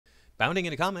Bounding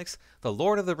into comics, The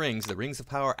Lord of the Rings, The Rings of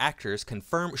Power actors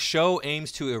confirm show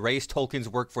aims to erase Tolkien's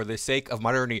work for the sake of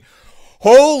modernity.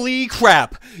 Holy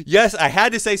crap! Yes, I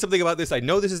had to say something about this. I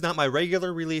know this is not my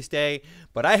regular release day,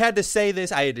 but I had to say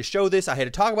this. I had to show this. I had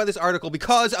to talk about this article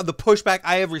because of the pushback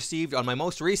I have received on my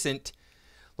most recent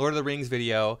Lord of the Rings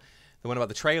video, the one about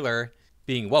the trailer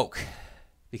being woke.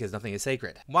 Because nothing is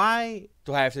sacred. Why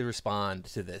do I have to respond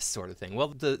to this sort of thing?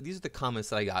 Well, these are the comments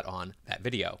that I got on that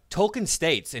video. Tolkien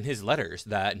states in his letters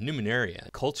that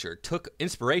Numenorean culture took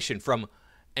inspiration from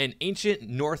an ancient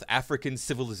North African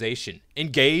civilization.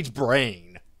 Engage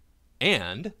brain.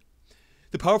 And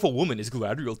the powerful woman is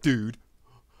Galadriel, dude.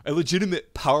 A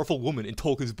legitimate powerful woman in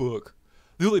Tolkien's book.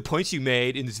 The only points you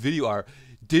made in this video are,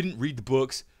 didn't read the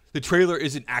books, the trailer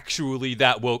isn't actually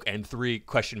that woke, and 3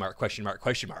 question mark, question mark,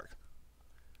 question mark.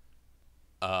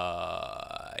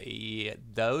 Yeah,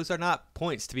 those are not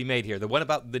points to be made here. The one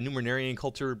about the Numenorean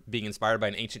culture being inspired by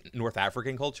an ancient North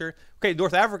African culture. Okay,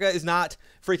 North Africa is not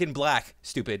freaking black,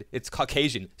 stupid. It's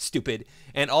Caucasian, stupid.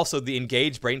 And also the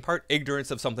engaged brain part,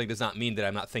 ignorance of something does not mean that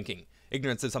I'm not thinking.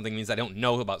 Ignorance of something means I don't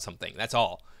know about something. That's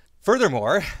all.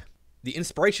 Furthermore, the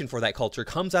inspiration for that culture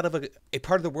comes out of a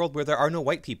part of the world where there are no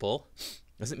white people.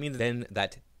 Doesn't mean then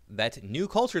that that new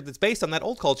culture that's based on that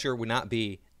old culture would not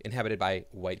be inhabited by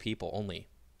white people only.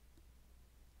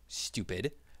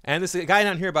 Stupid. And this guy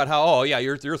down here about how, oh yeah,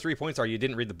 your 3 points are you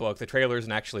didn't read the book, the trailer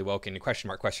isn't actually woke, and question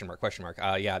mark, question mark, question mark.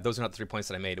 Yeah, those are not the 3 points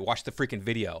that I made. Watch the freaking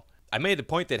video. I made the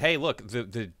point that, hey, look,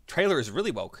 the trailer is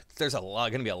really woke. There's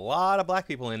going to be a lot of black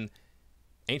people in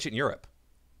ancient Europe,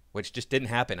 which just didn't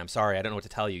happen. I'm sorry, I don't know what to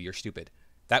tell you. You're stupid.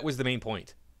 That was the main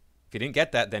point. If you didn't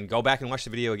get that, then go back and watch the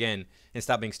video again and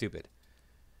stop being stupid.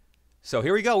 So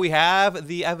here we go. We have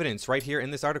the evidence right here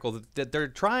in this article that they're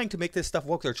trying to make this stuff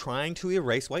woke. They're trying to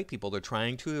erase white people. They're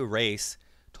trying to erase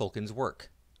Tolkien's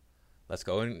work. Let's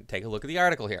go and take a look at the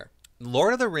article here.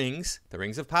 Lord of the Rings, the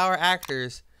Rings of Power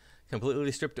actors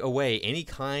completely stripped away any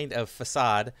kind of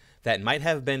facade that might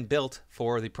have been built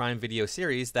for the Prime Video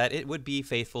series that it would be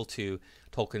faithful to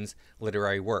Tolkien's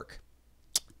literary work.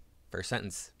 First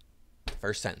sentence.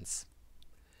 First sentence.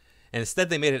 And instead,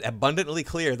 they made it abundantly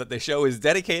clear that the show is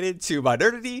dedicated to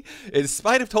modernity in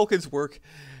spite of Tolkien's work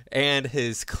and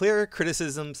his clear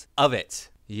criticisms of it.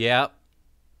 Yep.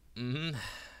 You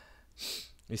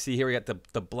see here we got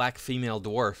the black female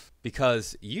dwarf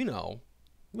because even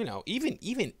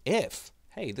if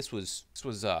hey this was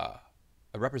a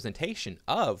representation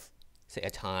of say a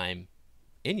time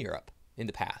in Europe in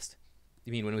the past.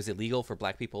 You mean when it was illegal for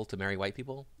black people to marry white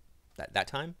people? That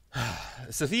time?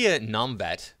 Sophia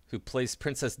Nomvet, who plays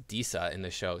Princess Disa in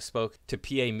the show, spoke to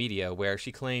PA Media where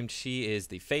she claimed she is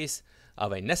the face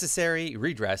of a necessary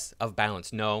redress of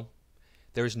balance. No,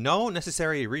 there's no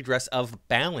necessary redress of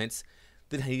balance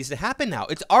that needs to happen now.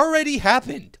 It's already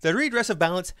happened. The redress of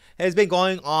balance has been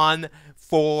going on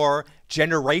for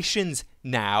generations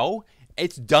now.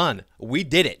 It's done. We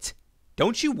did it.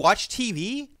 Don't you watch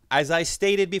TV? As I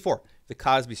stated before, The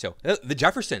Cosby Show, The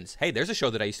Jeffersons. Hey, there's a show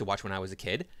that I used to watch when I was a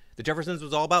kid. The Jeffersons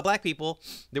was all about black people.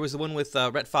 There was the one with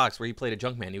Rhett Fox where he played a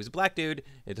junk man. He was a black dude.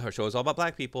 The show was all about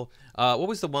black people. What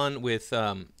was the one with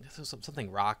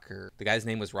something Rock, or the guy's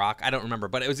name was Rock? I don't remember,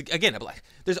 but it was, again, a black.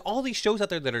 There's all these shows out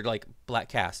there that are like black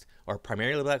cast, or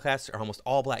primarily black cast, or almost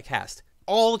all black cast.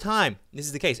 All the time, this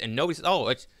is the case. And nobody says, oh,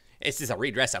 it's just a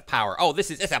redress of power. Oh,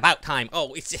 it's about time.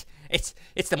 Oh, it's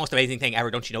the most amazing thing ever.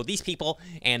 Don't you know these people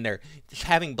and they're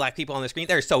having black people on the screen?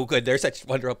 They're so good. They're such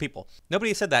wonderful people.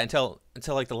 Nobody said that until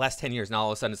like the last 10 years. And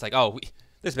all of a sudden it's like, oh,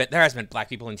 there hasn't been black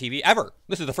people in TV ever.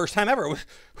 This is the first time ever.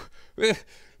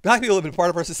 Black people have been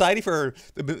part of our society for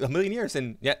a million years,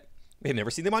 and yet we have never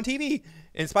seen them on TV.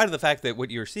 In spite of the fact that what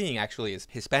you're seeing actually is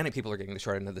Hispanic people are getting the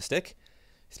short end of the stick.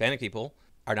 Hispanic people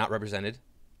are not represented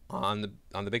on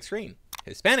the big screen.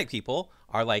 Hispanic people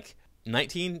are like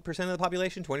 19% of the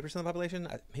population, 20% of the population.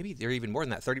 Maybe they're even more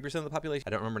than that, 30% of the population. I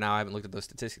don't remember now. I haven't looked at those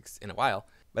statistics in a while.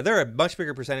 But they're a much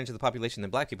bigger percentage of the population than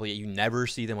black people, yet you never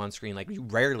see them on screen. Like, you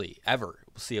rarely, ever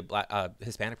see a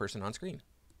Hispanic person on screen.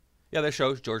 Yeah, there's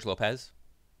shows, George Lopez.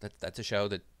 That's a show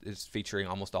that is featuring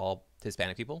almost all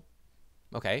Hispanic people.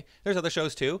 Okay, there's other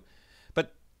shows too.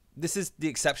 But this is the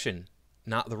exception,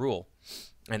 not the rule.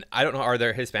 And I don't know, are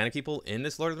there Hispanic people in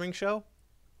this Lord of the Rings show?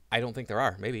 I don't think there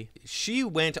are, maybe. She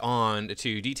went on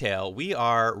to detail, we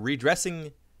are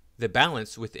redressing the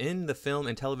balance within the film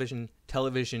and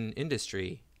television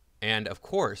industry. And of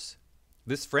course,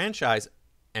 this franchise,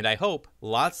 and I hope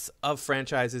lots of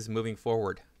franchises moving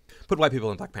forward. Put white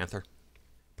people in Black Panther.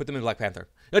 Put them in Black Panther.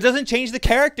 It doesn't change the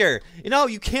character. You know,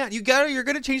 you can't, you're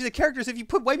going to change the characters. If you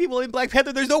put white people in Black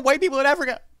Panther, there's no white people in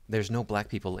Africa. There's no black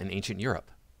people in ancient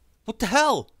Europe. What the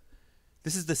hell?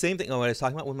 This is the same thing. Oh, what I was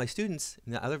talking about with my students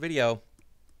in the other video,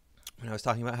 when I was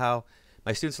talking about how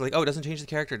my students are like, oh, it doesn't change the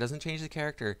character. It doesn't change the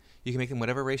character. You can make them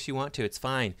whatever race you want to. It's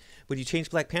fine. When you change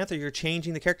Black Panther, you're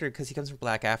changing the character because he comes from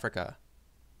Black Africa.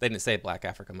 They didn't say Black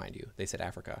Africa, mind you. They said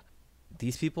Africa.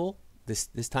 These people, this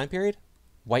time period,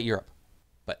 white Europe.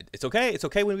 But it's okay. It's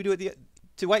okay when we do it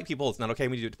to white people. It's not okay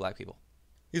when we do it to black people.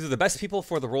 These are the best people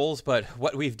for the roles, but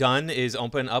what we've done is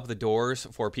open up the doors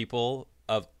for people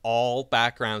of all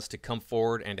backgrounds to come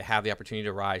forward and to have the opportunity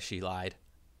to rise. She lied.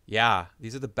 Yeah,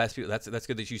 these are the best people. That's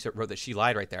good that you wrote that she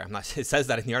lied right there. I'm not. It says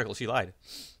that in the article. She lied.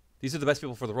 These are the best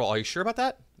people for the role. Are you sure about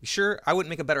that? You sure I wouldn't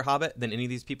make a better Hobbit than any of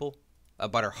these people? A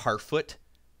better Harfoot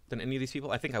than any of these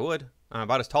people? I think I would. I'm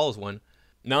about as tall as one.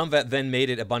 Namvet then made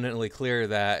it abundantly clear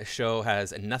that show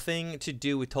has nothing to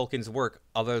do with Tolkien's work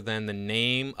other than the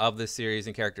name of the series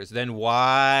and characters. Then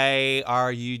why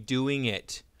are you doing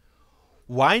it?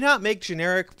 Why not make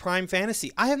generic prime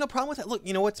fantasy? I have no problem with that. Look,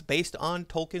 you know what's based on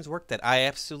Tolkien's work that I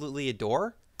absolutely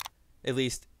adore? At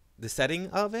least the setting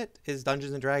of it is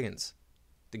Dungeons and Dragons.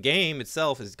 The game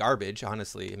itself is garbage,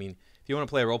 honestly. I mean, if you want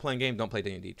to play a role-playing game, don't play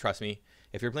D&D. Trust me.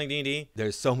 If you're playing D&D,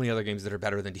 there's so many other games that are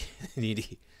better than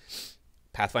D&D.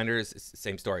 Pathfinder is the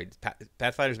same story.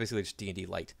 Pathfinder is basically just D&D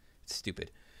light. It's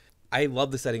stupid. I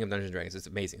love the setting of Dungeons & Dragons. It's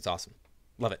amazing. It's awesome.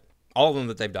 Love it. All of them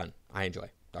that they've done, I enjoy.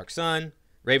 Dark Sun,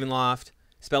 Ravenloft,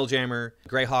 Spelljammer,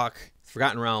 Greyhawk,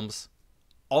 Forgotten Realms,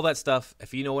 all that stuff.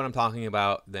 If you know what I'm talking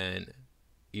about, then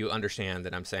you understand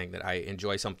that I'm saying that I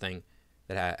enjoy something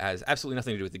that has absolutely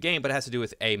nothing to do with the game, but it has to do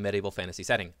with a medieval fantasy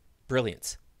setting.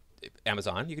 Brilliance.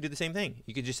 Amazon, you could do the same thing.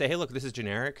 You could just say, hey, look, this is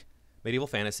generic medieval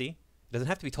fantasy. It doesn't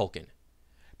have to be Tolkien.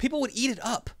 People would eat it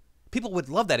up. People would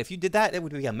love that. If you did that, it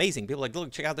would be amazing. People are like,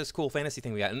 look, check out this cool fantasy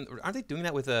thing we got. And aren't they doing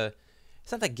that with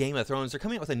it's not like Game of Thrones. They're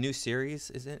coming out with a new series,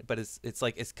 isn't it? But it's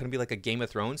like, it's going to be like a Game of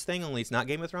Thrones thing, only it's not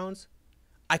Game of Thrones.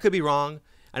 I could be wrong.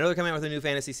 I know they're coming out with a new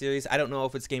fantasy series. I don't know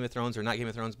if it's Game of Thrones or not Game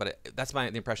of Thrones, but that's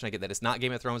the impression I get, that it's not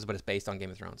Game of Thrones, but it's based on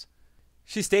Game of Thrones.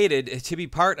 She stated, to be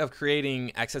part of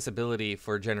creating accessibility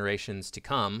for generations to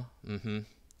come,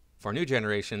 for new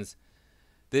generations,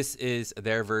 this is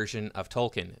their version of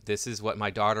Tolkien. This is what my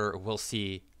daughter will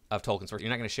see of Tolkien. So you're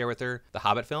not going to share with her the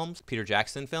Hobbit films, Peter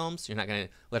Jackson films. You're not going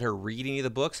to let her read any of the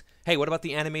books. Hey, what about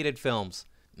the animated films?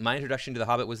 My introduction to the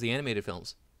Hobbit was the animated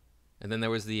films. And then there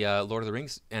was the Lord of the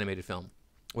Rings animated film.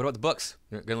 What about the books?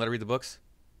 You're going to let her read the books?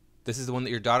 This is the one that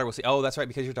your daughter will see. Oh, that's right,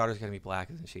 because your daughter's going to be black,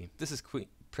 isn't she? This is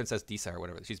Princess Disa or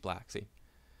whatever. She's black, see?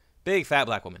 Big, fat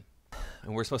black woman.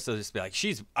 And we're supposed to just be like,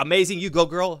 she's amazing. You go,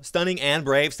 girl. Stunning and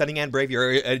brave. Stunning and brave.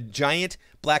 You're a giant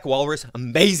black walrus.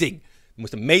 Amazing. The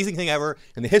most amazing thing ever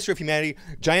in the history of humanity.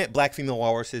 Giant black female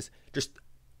walruses. Just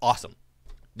awesome.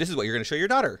 This is what you're going to show your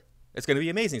daughter. It's going to be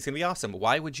amazing. It's going to be awesome.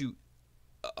 Why would you...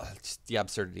 just the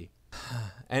absurdity.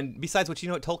 And besides which, you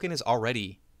know what? Tolkien is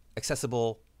already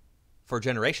accessible for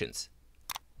generations.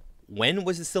 When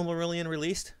was the Silmarillion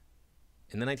released?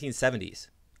 In the 1970s.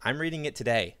 I'm reading it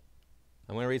today.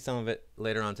 I'm going to read some of it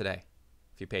later on today.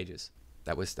 A few pages.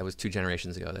 That was 2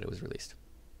 generations ago that it was released.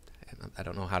 I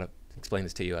don't know how to explain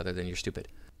this to you other than you're stupid.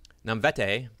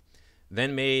 Namvete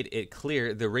then made it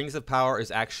clear the Rings of Power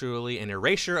is actually an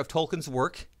erasure of Tolkien's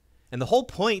work, and the whole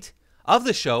point of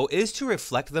the show is to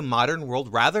reflect the modern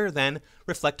world rather than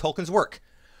reflect Tolkien's work.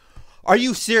 Are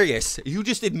you serious? You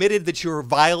just admitted that you're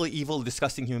vile, evil,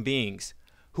 disgusting human beings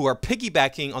who are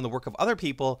piggybacking on the work of other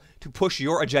people to push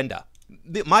your agenda.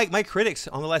 My critics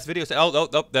on the last video said,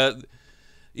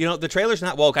 the trailer's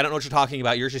not woke. I don't know what you're talking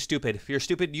about. You're just stupid. If you're a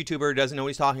stupid YouTuber who doesn't know what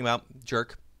he's talking about,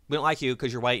 jerk. We don't like you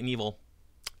because you're white and evil.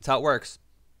 That's how it works.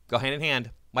 Go hand in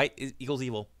hand. White equals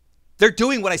evil. They're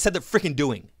doing what I said they're freaking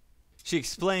doing. She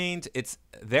explained it's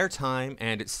their time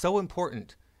and it's so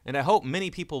important. And I hope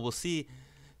many people will see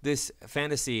this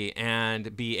fantasy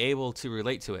and be able to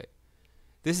relate to it.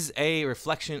 This is a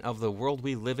reflection of the world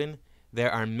we live in.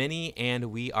 There are many and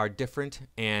we are different,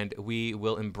 and we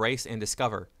will embrace and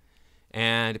discover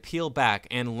and peel back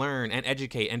and learn and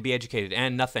educate and be educated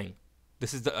and nothing.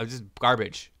 This is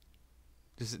garbage.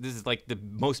 This is like the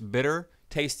most bitter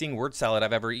tasting word salad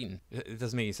I've ever eaten. It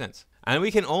doesn't make any sense. And we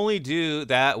can only do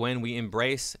that when we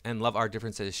embrace and love our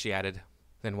differences, she added.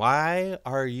 Then why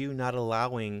are you not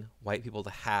allowing white people to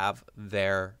have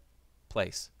their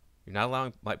place? You're not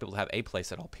allowing white people to have a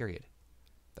place at all, period.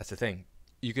 That's the thing.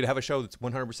 You could have a show that's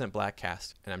 100% black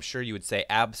cast, and I'm sure you would say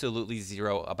absolutely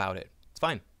zero about it. It's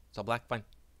fine. It's all black, fine.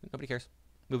 Nobody cares.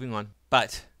 Moving on.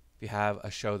 But if you have a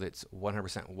show that's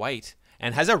 100% white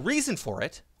and has a reason for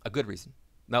it, a good reason.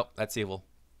 No, that's evil.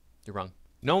 You're wrong.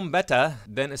 Nombeta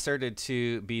then asserted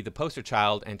to be the poster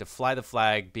child and to fly the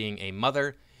flag, being a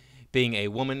mother, being a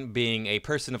woman, being a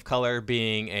person of color,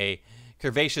 being a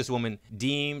Curvaceous woman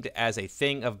deemed as a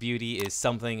thing of beauty is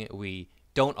something we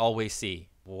don't always see.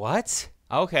 What?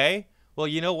 Okay. Well,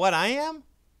 you know what I am?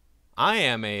 I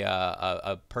am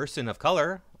a person of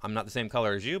color. I'm not the same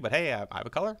color as you, but hey, I have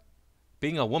a color.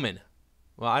 Being a woman.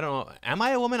 Well, I don't know. Am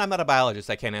I a woman? I'm not a biologist.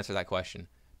 I can't answer that question.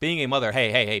 Being a mother.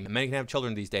 Hey, men can have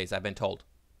children these days, I've been told.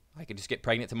 I could just get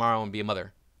pregnant tomorrow and be a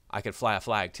mother. I could fly a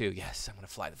flag too. Yes, I'm going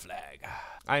to fly the flag.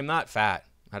 I'm not fat.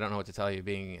 I don't know what to tell you.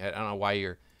 I don't know why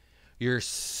you're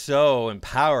so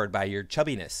empowered by your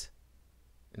chubbiness.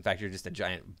 In fact, you're just a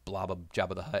giant blob of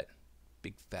Jabba the Hutt.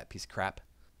 Big fat piece of crap.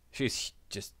 She's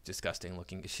just disgusting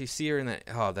looking. Did she see her in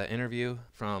that interview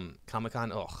from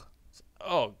Comic-Con?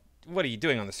 Oh, what are you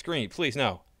doing on the screen? Please,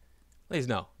 no. Please,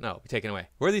 no. Be taken away.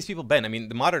 Where have these people been? I mean,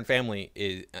 the Modern Family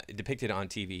is depicted on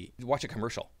TV. Watch a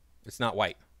commercial. It's not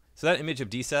white. So that image of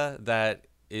Disa, that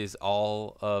is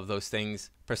all of those things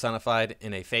personified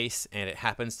in a face, and it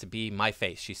happens to be my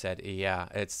face. She said, yeah,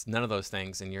 it's none of those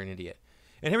things, and you're an idiot.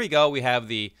 And here we go. We have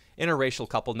the interracial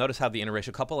couple. Notice how the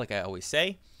interracial couple, like I always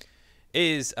say,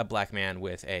 is a black man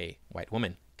with a white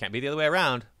woman. Can't be the other way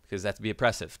around, because that's be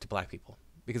oppressive to black people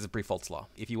because of Bree-Folt's law.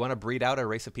 If you want to breed out a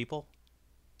race of people,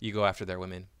 you go after their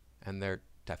women, and they're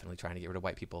definitely trying to get rid of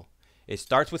white people. It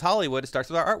starts with Hollywood. It starts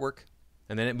with our artwork.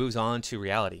 And then it moves on to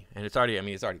reality. And it's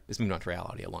moved on to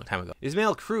reality a long time ago.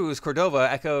 Ismael Cruz Cordova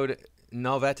echoed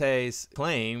Novete's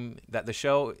claim that the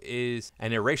show is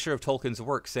an erasure of Tolkien's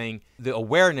work, saying the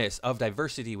awareness of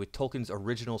diversity with Tolkien's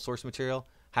original source material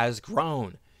has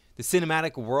grown. The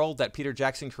cinematic world that Peter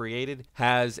Jackson created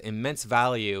has immense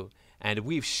value, and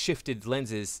we've shifted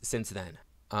lenses since then.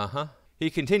 He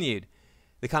continued,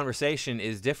 the conversation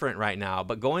is different right now,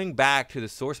 but going back to the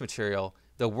source material,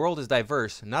 the world is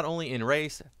diverse, not only in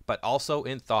race, but also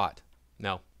in thought.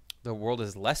 No, the world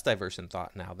is less diverse in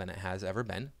thought now than it has ever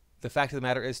been. The fact of the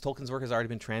matter is Tolkien's work has already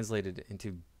been translated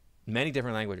into many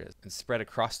different languages and spread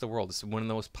across the world. It's one of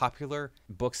the most popular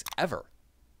books ever.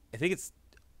 I think it's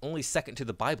only second to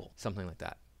the Bible, something like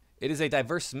that. It is a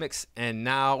diverse mix, and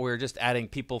now we're just adding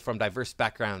people from diverse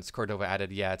backgrounds. Cordova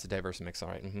added, yeah, it's a diverse mix, all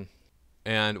right.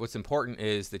 And what's important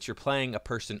is that you're playing a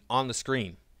person on the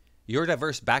screen. Your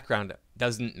diverse background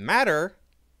doesn't matter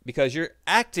because you're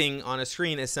acting on a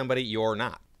screen as somebody you're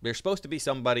not. You're supposed to be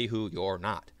somebody who you're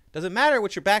not. Doesn't matter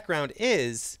what your background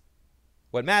is.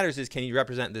 What matters is, can you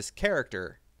represent this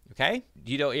character? Okay?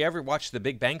 You ever watch The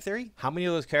Big Bang Theory? How many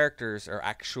of those characters are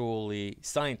actually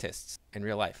scientists in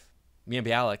real life? Mia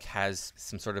Bialik has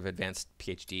some sort of advanced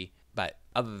PhD, but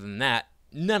other than that,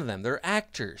 none of them. They're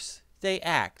actors. They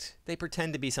act. They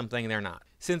pretend to be something they're not.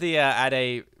 Cynthia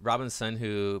Ade Robinson,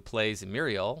 who plays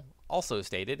Muriel, also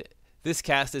stated, this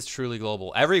cast is truly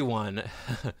global. Everyone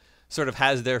sort of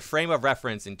has their frame of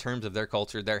reference in terms of their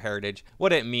culture, their heritage,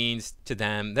 what it means to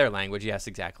them, their language. Yes,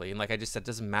 exactly. And like I just said, it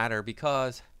doesn't matter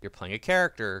because you're playing a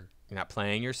character. You're not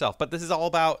playing yourself. But this is all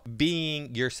about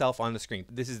being yourself on the screen.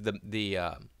 This is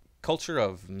the culture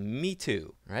of Me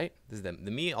Too, right? This is the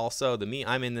me also, the me,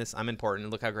 I'm in this, I'm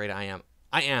important, look how great I am.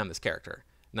 I am this character,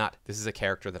 not this is a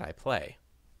character that I play.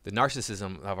 The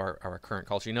narcissism of our current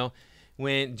culture. You know,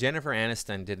 when Jennifer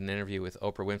Aniston did an interview with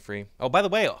Oprah Winfrey. Oh, by the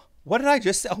way, what did I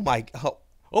just say? Oprah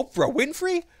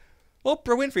Winfrey?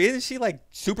 Oprah Winfrey, isn't she like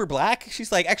super black?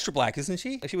 She's like extra black, isn't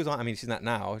she? She was on, I mean, she's not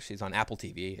now. She's on Apple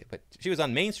TV, but she was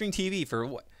on mainstream TV for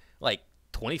what, like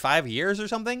 25 years or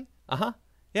something?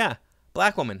 Yeah.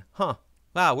 Black woman. Huh.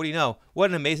 Wow, what do you know?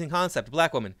 What an amazing concept,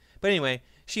 black woman. But anyway,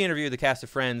 she interviewed the cast of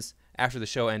Friends after the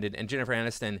show ended, and Jennifer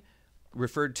Aniston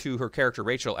referred to her character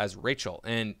Rachel as Rachel,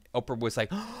 and Oprah was like,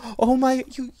 oh my,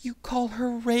 you call her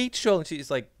Rachel? And she's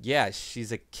like, yeah,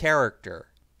 she's a character.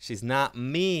 She's not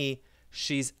me.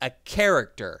 She's a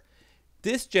character.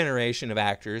 This generation of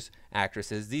actors,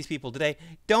 actresses, these people today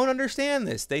don't understand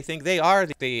this. They think they are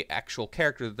the actual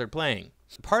character that they're playing.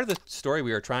 Part of the story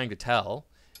we are trying to tell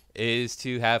is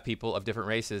to have people of different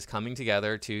races coming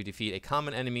together to defeat a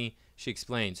common enemy. She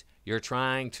explains, you're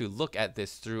trying to look at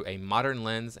this through a modern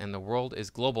lens, and the world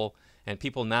is global, and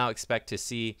people now expect to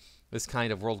see this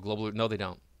kind of world globally. No, they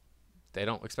don't. They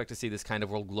don't expect to see this kind of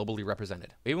world globally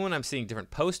represented. Even when I'm seeing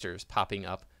different posters popping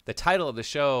up, the title of the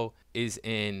show is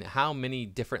in how many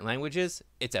different languages?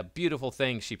 It's a beautiful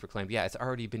thing, she proclaimed. Yeah, it's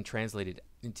already been translated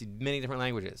into many different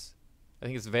languages. I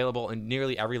think it's available in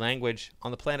nearly every language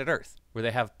on the planet Earth where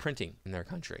they have printing in their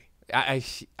country. I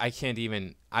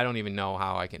don't even know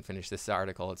how I can finish this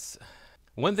article.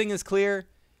 One thing is clear,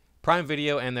 Prime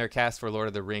Video and their cast for Lord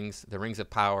of the Rings of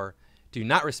Power, do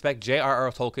not respect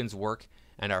j.r.r. Tolkien's work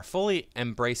and are fully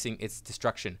embracing its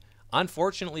destruction.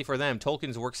 Unfortunately for them,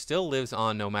 Tolkien's work still lives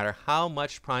on no matter how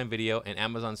much Prime Video and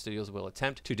Amazon Studios will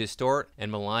attempt to distort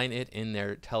and malign it in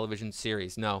their television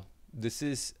series. No, This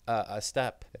is a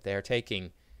step that they are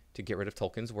taking to get rid of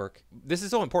Tolkien's work. This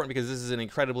is so important because this is an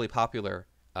incredibly popular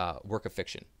work of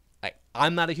fiction.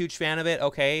 I'm not a huge fan of it,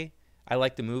 okay? I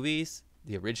like the movies,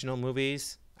 the original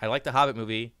movies. I like the Hobbit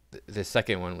movie. The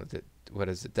second one with what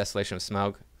is it, Desolation of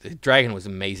Smaug. The dragon was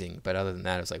amazing, but other than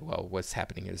that, it was like, well, what's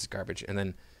happening here? This is garbage. And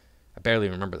then I barely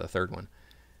remember the third one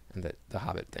and the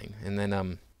Hobbit thing. And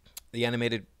then the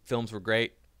animated films were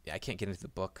great. Yeah, I can't get into the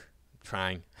book. I'm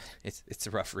trying. It's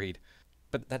a rough read.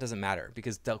 But that doesn't matter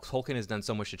because Tolkien has done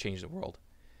so much to change the world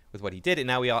with what he did. And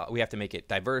now we have to make it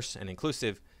diverse and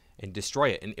inclusive and destroy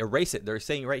it and erase it. They're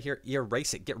saying right here,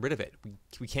 erase it, get rid of it.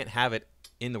 We can't have it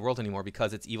in the world anymore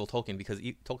because it's evil Tolkien, because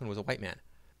Tolkien was a white man.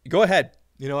 Go ahead.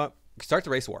 You know what? Start the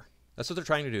race war. That's what they're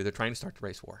trying to do. They're trying to start the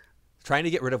race war. They're trying to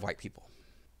get rid of white people.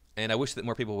 And I wish that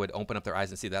more people would open up their eyes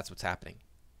and see that's what's happening,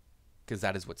 because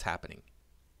that is what's happening.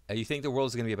 You think the world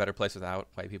is going to be a better place without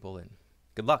white people? Then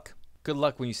good luck. Good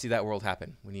luck when you see that world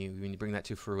happen, when you bring that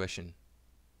to fruition.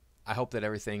 I hope that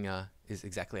everything is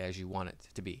exactly as you want it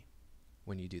to be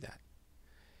when you do that.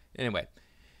 Anyway,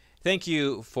 thank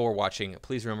you for watching.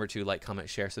 Please remember to like, comment,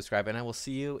 share, subscribe, and I will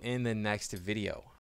see you in the next video.